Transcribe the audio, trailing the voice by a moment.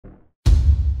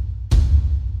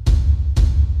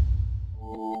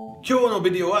今日のビ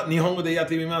デオは日本語でやっ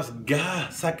てみます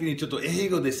が、先にちょっと英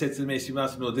語で説明しま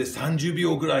すので、30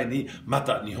秒ぐらいにま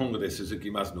た日本語で続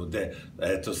きますので、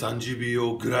30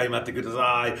秒ぐらい待ってくだ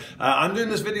さい。I'm doing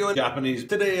this video in Japanese.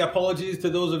 Today, apologies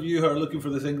to those of you who are looking for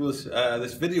this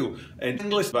this video in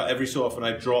English, but every so often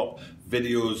I drop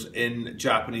videos in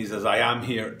Japanese as I am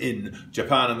here in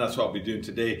Japan, and that's what I'll be doing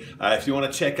today. If you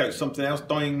want to check out something else,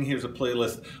 here's a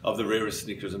playlist of the rarest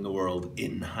sneakers in the world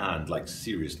in hand, like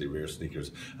seriously rare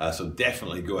sneakers. So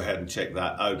definitely go ahead and check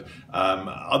that out.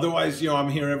 Otherwise, I'm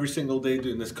here every single day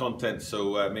doing this content,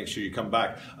 so make sure you come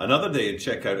back another day and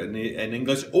check out in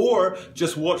English, or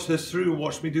just watch this through and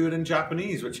watch me do it in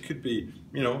Japanese, which could be,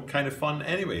 kind of fun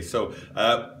anyway. So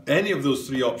any of those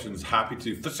three options, happy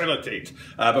to facilitate.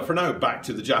 But for now, back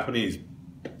to the Japanese.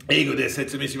 英語で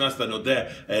説明しましたので、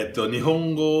日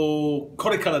本語、こ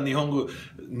れから日本語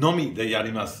のみでや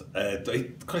ります。こ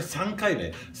れ3回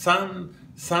目、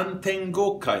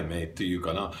3.5 回目という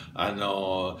かな、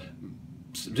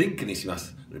リンクにしま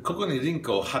す。ここにリン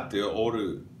クを貼ってお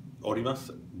りま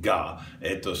すが、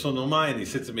その前に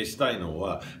説明したいの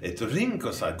は、リンク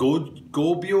はさ、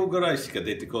5秒ぐらいしか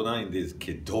出てこないんです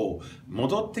けど、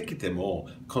戻ってきても、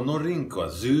このリンクは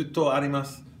ずっとありま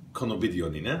す。このビデオ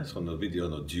にね、そのビデオ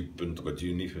の10分とか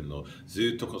12分の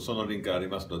ずっとそのリンクあり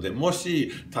ますので、もし、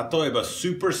例えばス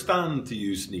ーパースターって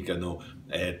いうスニーカーの、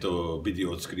ビデ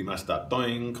オを作りました。こ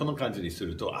の感じにす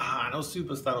ると、あのスー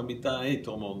パースターを見たい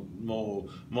と持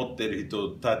ってる人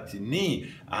たちに、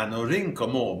リンク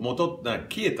も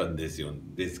消えたんで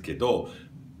すけど、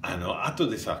後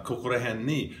でさ、ここら辺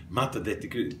にまた出て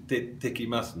き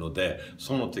ますので、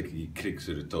その時にクリック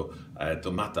すると、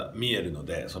また見えるの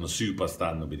で、そのスーパースタ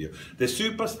ーのビデオ。で、ス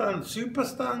ーパースタ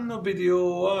ーのビデ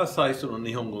オは最初の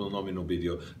日本語のみのビデ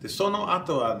オ。で、その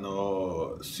後は、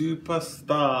スーパース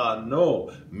ターの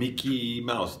ミキー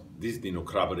マウス、ディズニーの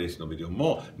コラボレーションのビデオ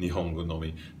も日本語の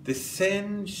み。で、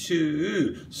先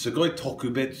週、すごい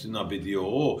特別なビデオ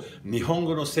を日本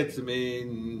語の説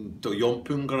明と4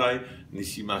分ぐらいに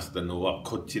しましたのは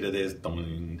こちらです。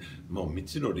もう3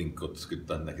つのリンクを作っ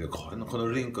たんだけど、こ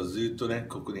のリンクをずっとね、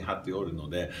ここに貼っておるの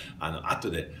で、後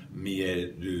で見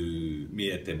え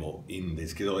てもいいんで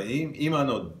すけど、今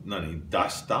の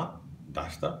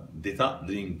出た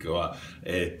リンクは、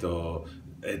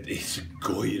す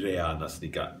ごいレアなス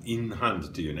ニーカー。インハンド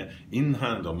というね、イン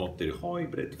ハンドを持っているハイ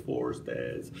ブレッドフォース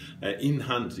です。イン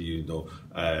ハンドというの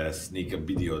スニーカー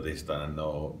ビデオでした。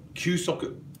急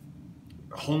速。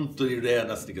本当にレア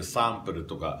なスニーカー、サンプル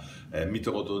とか、見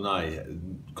たことない。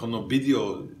このビデ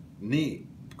オ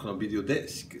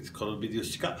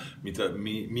しか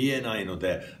見えないの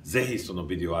で、ぜひその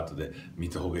ビデオ後で見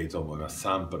た方がいいと思います。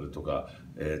サンプルとか、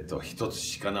一つ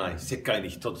しかない、世界に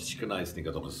一つしかないスニー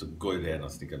カーとか、すっごいレアな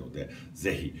スニーカーなので、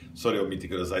ぜひそれを見て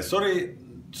ください。そ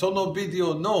のビデ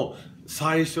オの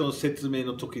最初の説明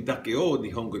の時だけを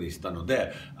日本語にしたの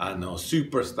で、スー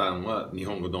パースターは日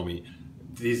本語のみ、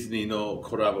ディズニーの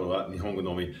コラボは日本語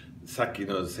のみ、さっき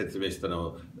の説明した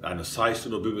の最初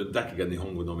の部分だけが日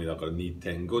本語のみだから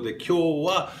 2.5 で、今日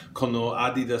はこの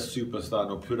Adidas Superstar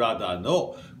の Prada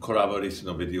のコラボレーショ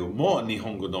ンのビデオも日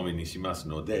本語のみにします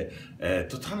ので、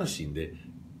楽し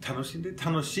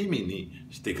みに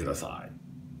してください。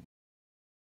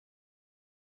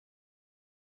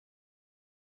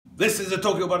This is the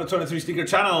Tokyo Butter 23 Sneaker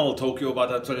Channel. Tokyo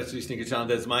Butter 23 Sneaker Channel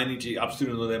です。毎日アップす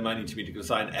るので毎日見てくだ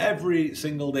さい。And every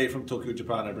single day from Tokyo,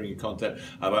 Japan, I bring you content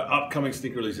about upcoming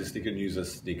sneaker releases, sneaker news, and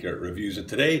sneaker reviews. And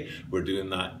today, we're doing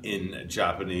that in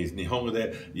Japanese. 日本語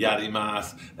でやりま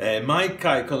す。毎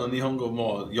回この日本語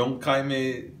も4回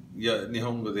目日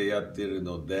本語でやってる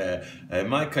ので、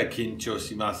毎回緊張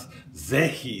します。ぜ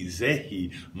ひ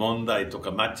問題と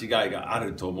か間違いがあ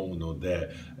ると思うので、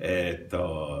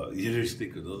許して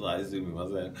ください。すみま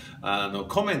せん。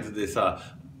コメントでさ、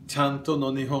ちゃんと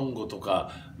の日本語と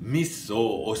かミス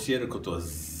を教えることは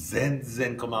全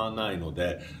然構わないの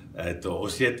で、教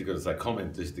えてください。コメ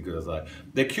ントしてください。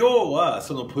で、今日は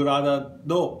そのプラダ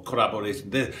のコラボレーション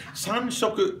で3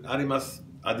色あります。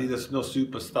アディダスのスー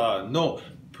パースターの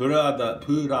プラダ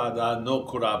の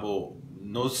コラボ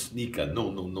のスニーカー、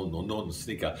のス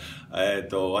ニーカ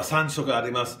ー、は3色あ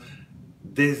ります。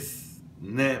です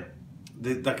ね。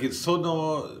だけど、そ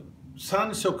の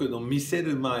3色の見せ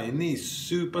る前に、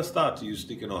スーパースターというス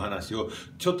ニーカーの話を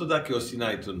ちょっとだけをし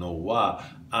ないとのは、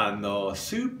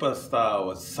スーパースター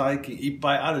は最近いっ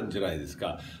ぱいあるんじゃないです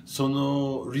か。そ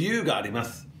の理由がありま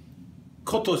す。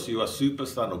今年はスーパー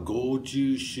スターの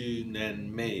50周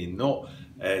年目の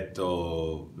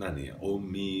お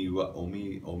見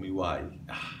舞い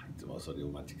つもそれを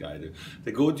間違える。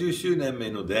で、50周年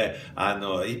目ので、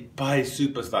いっぱいス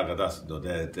ーパースターが出すの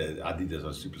で、アディダス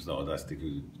のスーパースターを出して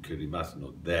くれます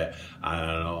ので、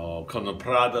このプ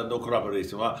ラダのコラボレー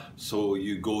ションは、そう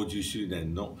いう50周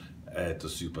年の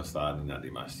スーパースターにな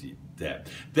りまして、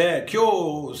で、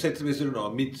今日説明するの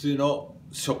は3つの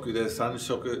色です、3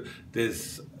色で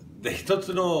す。で、一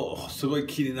つのすごい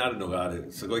気になるのがあ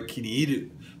る、すごい気に入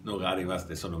るのがあります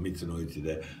ね、その3つのうち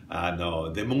で。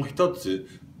で、もう一つ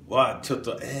は、ちょっ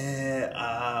と、ち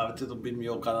ょっと微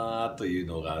妙かなという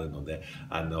のがあるので、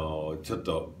ちょっ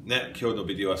とね、今日の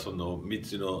ビデオはその3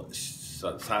つの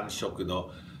3色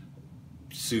の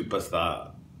スーパースタ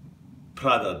ー、プ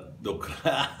ラダの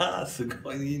す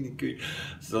ごい言いにくい。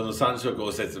その3色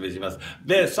を説明します。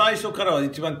で、最初からは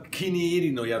一番気に入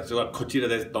りのやつはこちら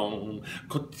です。ドン。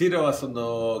こちらはそ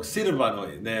のシルバ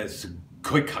ーのね、すっ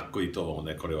ごいかっこいいと思う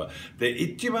ね、これは。で、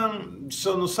一番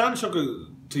その3色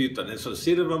と言ったね、その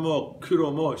シルバーも黒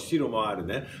も白もある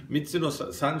ね。3つの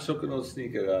3色のスニ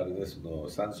ーカーがあるね。その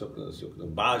3色の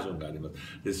バージョンがあります。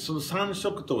で、その3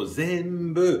色と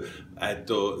全部、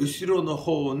後ろの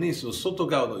方に、その外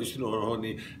側の後ろの方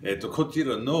に、こち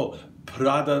らのプ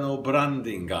ラダのブラン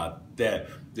ディングがあって、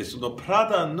で、そのプラ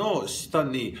ダの下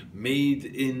に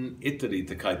Made in Italy っ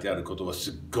て書いてあることは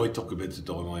すっごい特別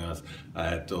と思います。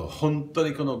本当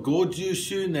にこの50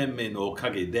周年目のおか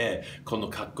げで、この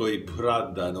かっこいいプ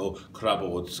ラダのコラ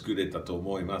ボを作れたと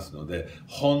思いますので、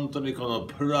本当にこの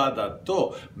プラダ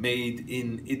と Made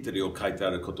in Italy を書いてあ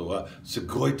ることはす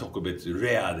ごい特別、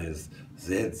レアです。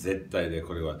絶対で、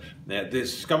これは。ね、で、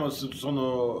しかもそ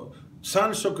の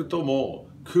3色とも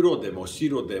黒でも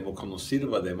白でもこのシル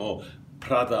バーでも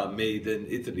Prada Made in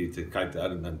Italy って書いてあ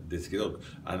るんですけど、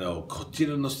こち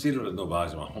らのシルバーのバー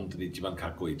ジョンは本当に一番か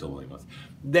っこいいと思います。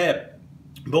で、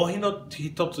もう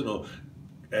一つの、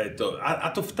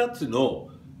あと2つの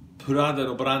プラダ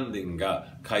のブランディング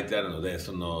が書いてあるので、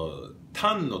その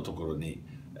タンのところに、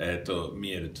見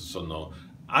えると、その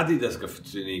アディダスが普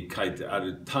通に書いてあ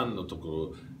るタンのと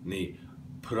ころに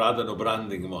プラダのブラン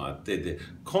ディングもあって、で、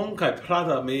今回プラ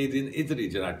ダ Made in Italy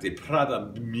じゃなくてプラダ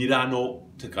ミラノ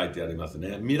って書いてあります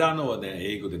ね。ミラノはね、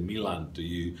英語でミランと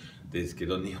いうですけ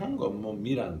ど、日本語も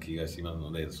ミラン気がします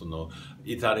ので、その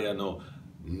イタリアの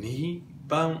2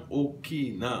番大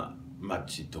きな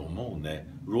町と思う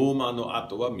ね。ローマの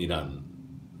後はミラン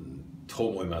と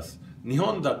思います。日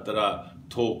本だったら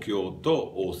東京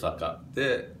と大阪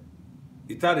で、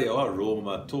イタリアはロー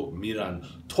マとミラン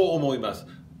と思います。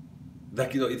だ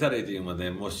けど、イタリア人はね、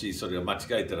もしそれを間違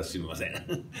えたらすみません。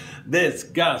で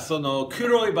すが、その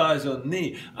黒いバージョン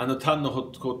に、タンの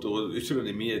ことを後ろ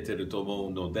に見えてると思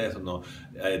うので、その、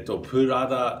プラ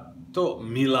ダと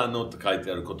ミラノって書い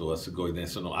てあることはすごいね、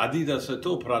そのアディダス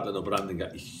とプラダのブランディング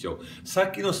が一緒。さ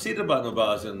っきのシルバーの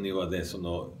バージョンにはね、そ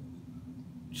の、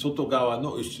外側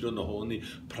の後ろの方に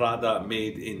Prada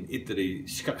Made in Italy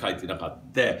しか書いてなか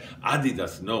った。アディダ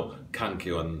スの関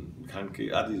係ア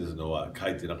ディダスのは書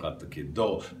いてなかったけ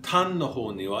ど、タンの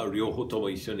方には両方とも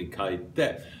一緒に書い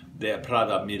て、で、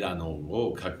Prada ミラノ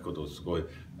を書くことすごい。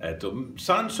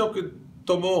3色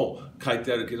とも書い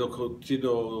てあるけど、こっち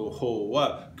の方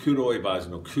は黒いバージョ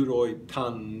ンの黒いタ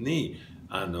ンに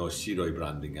白いブ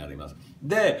ランディングがあります。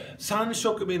で、3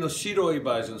色目の白い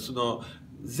バージョン、その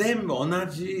全部同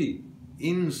じ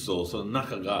インソー、その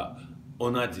中が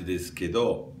同じですけ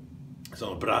ど、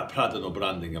そのプラダのブ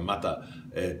ランディングがまた、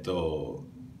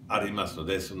ありますの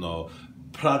で、その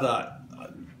プラダ、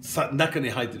中に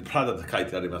入っているプラダって書い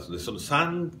てありますので、その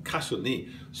3箇所に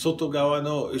外側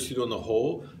の後ろの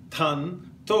方、タ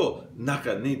ンと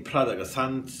中にプラダが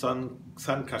3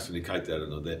箇所に書いてある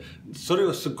ので、それ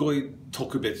はすごい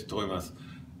特別と思います。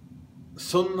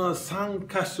そんな3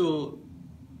箇所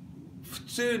普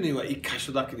通には1箇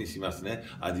所だけにしますね。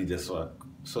アディダスは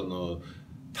その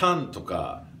タンと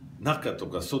か中と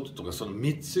か外とかその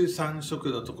3つ3色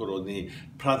のところに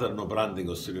プラダのブランディン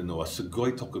グをするのはすご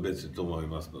い特別と思い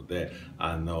ますので、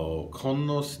こ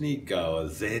のスニーカーは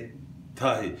絶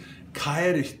対買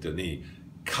える人に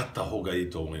買った方がいい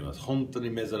と思います。本当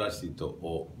に珍しいと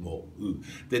思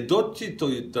う。で、どっちと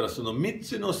言ったら、その3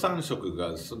つの3色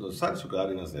が、その3色あ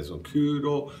りますね。その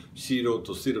黒、白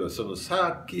とシルバー。その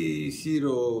さっき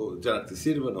白じゃなくて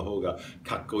シルバーの方が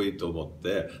かっこいいと思っ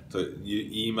てと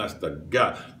言いました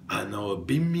が、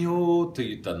微妙と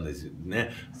言ったんですよ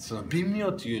ね。その微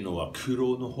妙というのは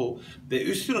黒の方。で、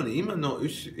後ろに、今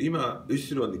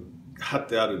後ろに貼っ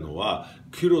てあるのは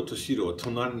黒と白を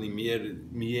隣に見え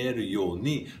るよう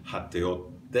に貼ってお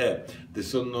って、で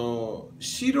その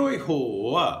白い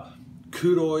方は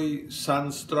黒い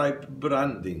3ストライプブラ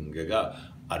ンディングが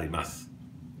あります。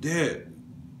で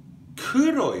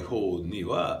黒い方に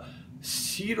は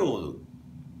白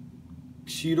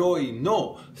い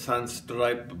のサンスト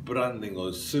ライプブランディング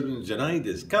をするんじゃない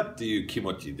ですかっていう気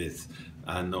持ちです。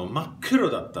真っ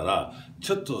黒だったら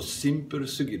ちょっとシンプル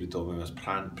すぎると思います。プ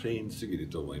レーンすぎる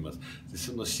と思います。で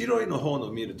その白いの方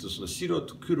の見ると、その白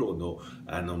と黒の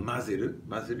混ぜる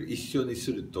一緒に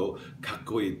するとかっ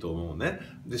こいいと思うね。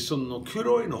でその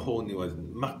黒いの方には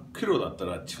真っ黒だった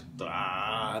らちょっと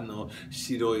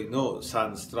白いのサ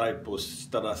ンストライプをし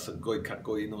たらすごいかっ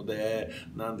こいいので、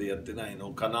なんでやってない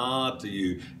のかなと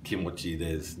いう気持ち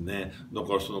ですね。だ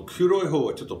からその黒い方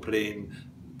はちょっとプレーン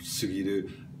すぎる。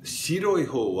白い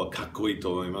方はかっこいい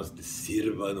と思います。でシ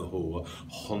ルバーの方は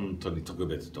本当に特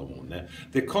別と思うね。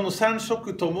でこの3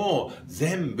色とも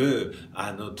全部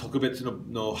特別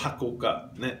の箱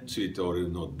がねついておる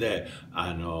ので、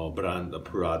ブランド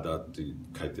プラダって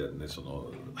書いてあるね、そ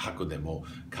の箱でも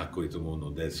かっこいいと思う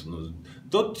ので、その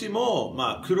どっちも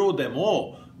黒で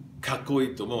もかっこ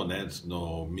いいと思うね。そ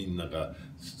のみんなが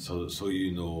そう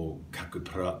いうのを書く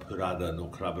プラダの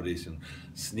コラボレーション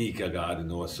スニーカーがある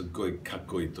のはすごいかっ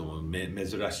こいいと思う。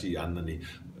珍しい、あんなにフ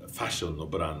ァッションの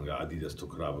ブランドがアディダスと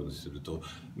コラボすると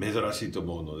珍しいと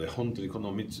思うので、本当にこ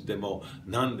の3つでも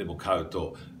何でも買う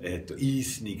と、いい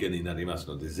スニーカーになります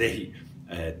ので、ぜひ、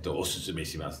おすすめ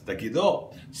します。だけ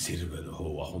どシルバーの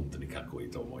方は本当にかっこいい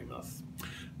と思います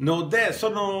ので、そ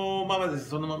のままです。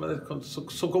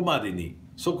そこ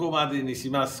までにし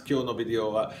ます。今日のビデ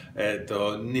オは、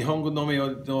日本語のみ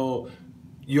の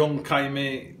4回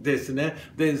目ですね。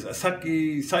で、さっ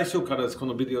き最初からこ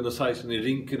のビデオの最初に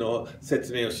リンクの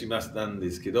説明をしましたんで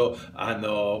すけど、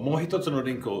もう一つの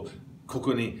リンクをこ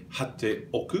こに貼って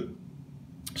おく。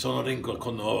そのリンクは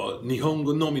この日本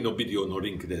語のみのビデオの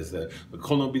リンクです。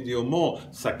このビデオも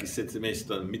さっき説明し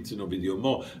た3つのビデオ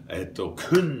も、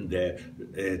組んで、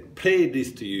プレイリ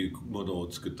ストというもの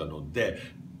を作ったので、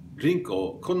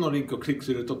このリンクをクリック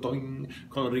すると、こ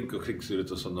のリンクをクリックする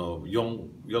と、その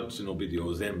4つのビデオ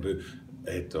を全部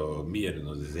見える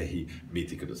ので、ぜひ見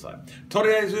てください。と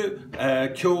りあえず、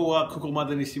今日はここま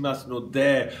でにしますの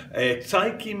で、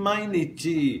最近毎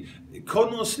日、こ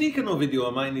のスニーカーのビデオ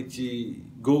は毎日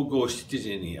午後7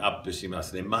時にアップしま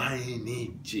すね。毎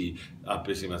日アッ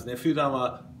プしますね。普段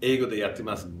は英語でやって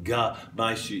ますが、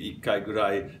毎週1回ぐ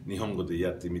らい日本語で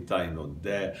やってみたいの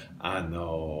で、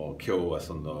今日は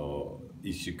その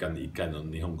1週間に1回の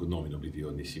日本語のみのビデ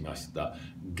オにしました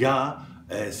が、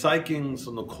最近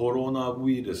そのコロナウ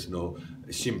イルスの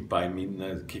心配、みん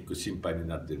な結構心配に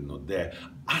なっているので、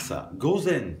朝午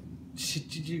前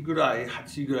7時ぐらい、8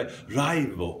時ぐらいライ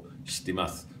ブをしてま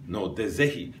すので、ぜ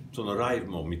ひそのライブ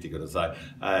も見てください。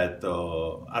あ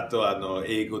と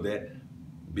英語で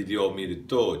ビデオを見る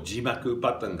と字幕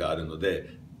ボタンがあるの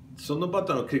で、そのボ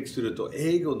タンをクリックすると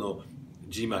英語の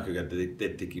字幕が出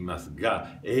てきます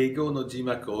が、英語の字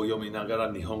幕を読みなが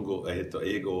ら英語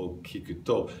を聞く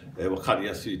と分かり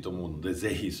やすいと思うので、ぜ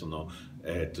ひその、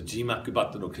字幕ボ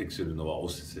タンをクリックするのはお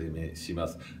すすめしま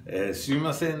す。すみ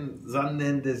ません、残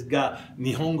念ですが、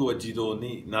日本語は自動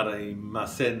になりま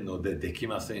せんのででき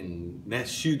ませんね。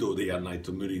手動でやらない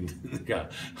と無理が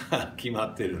決ま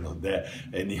っているので、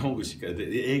英語し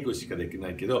かでき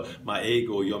ないけど、英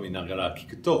語を読みながら聞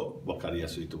くと分かりや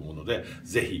すいと思うので、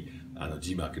ぜひ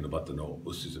字幕のボタンを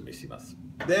おすすめします。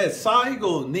で、最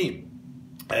後に、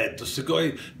すご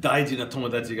い大事な友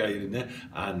達がいるね。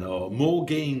モー・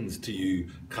ゲインズという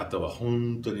方は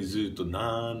本当にずっと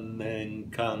何年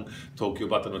間東京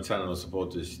バタのチャンネルをサポー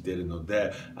トしているの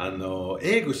で、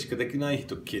英語しかできない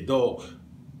人けど、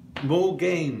モー・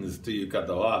ゲインズという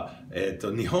方は、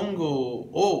日本語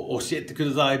を教えてく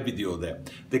ださい、ビデオで。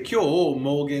で、今日、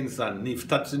モー・ゲインズさんに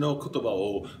2つの言葉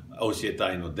を教え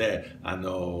たいので、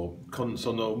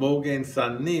そのモー・ゲインズさ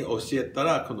んに教えた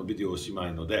ら、このビデオおしま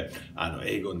いので、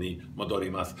英語に戻り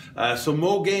ます。So,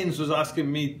 Mo Gaines was asking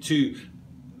me to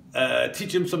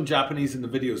teach him some Japanese in the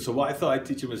video. So what I thought I'd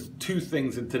teach him is two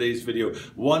things in today's video.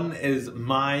 One is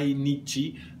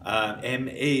Mainichi,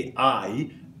 M-A-I-N-I-C-H-I.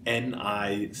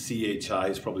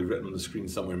 It's probably written on the screen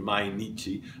somewhere,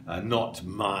 Mainichi. Not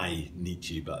my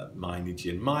Nichi, but Mainichi.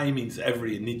 And Mai means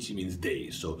every, and Nichi means day.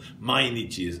 So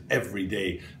Mainichi is every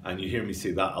day. And you hear me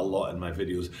say that a lot in my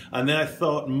videos. And then I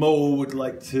thought Mo would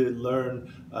like to learn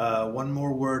one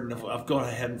more word. And I've gone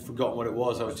ahead and forgotten what it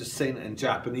was. I was just saying it in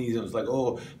Japanese. And I was like,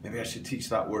 oh, maybe I should teach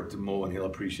that word to Mo and he'll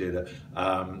appreciate it.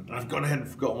 I've gone ahead and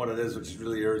forgotten what it is, which is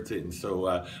really irritating. So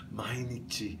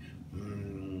Mainichi.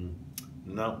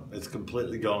 No, it's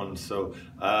completely gone. So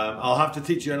I'll have to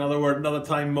teach you another word another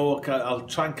time, Mo. I'll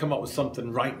try and come up with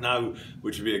something right now,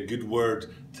 which would be a good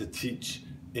word to teach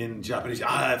in Japanese.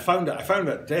 I found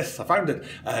it. Yes, I found it.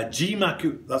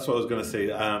 Jimaku. That's what I was going to say.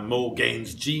 Mo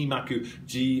gains. Jimaku.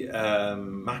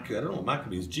 Maku. I don't know what maku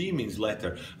means. G means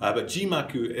letter. But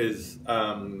Jimaku is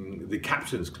the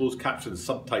captions, closed captions,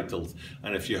 subtitles.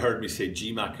 And if you heard me say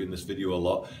Jimaku in this video a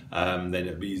lot, then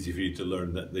it'd be easy for you to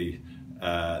learn that the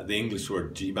English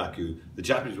word jimaku, the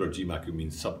Japanese word jimaku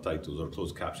means subtitles or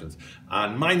closed captions,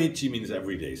 and mainichi means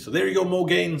every day. So there you go, more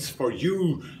gains for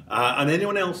you and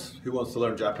anyone else who wants to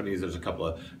learn Japanese. There's a couple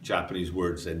of Japanese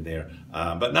words in there.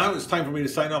 But now it's time for me to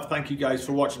sign off. Thank you guys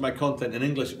for watching my content in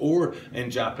English or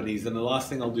in Japanese. And the last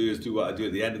thing I'll do is do what I do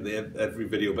at the end of every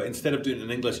video, but instead of doing it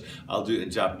in English, I'll do it in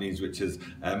Japanese, which is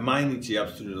mainichi app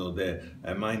するので、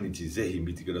mainichi ぜひ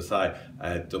見てください。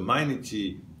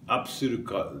mainichi app する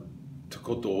って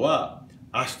ことは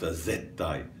明日絶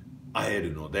対会え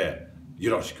るので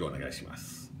よろしくお願いしま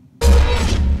す。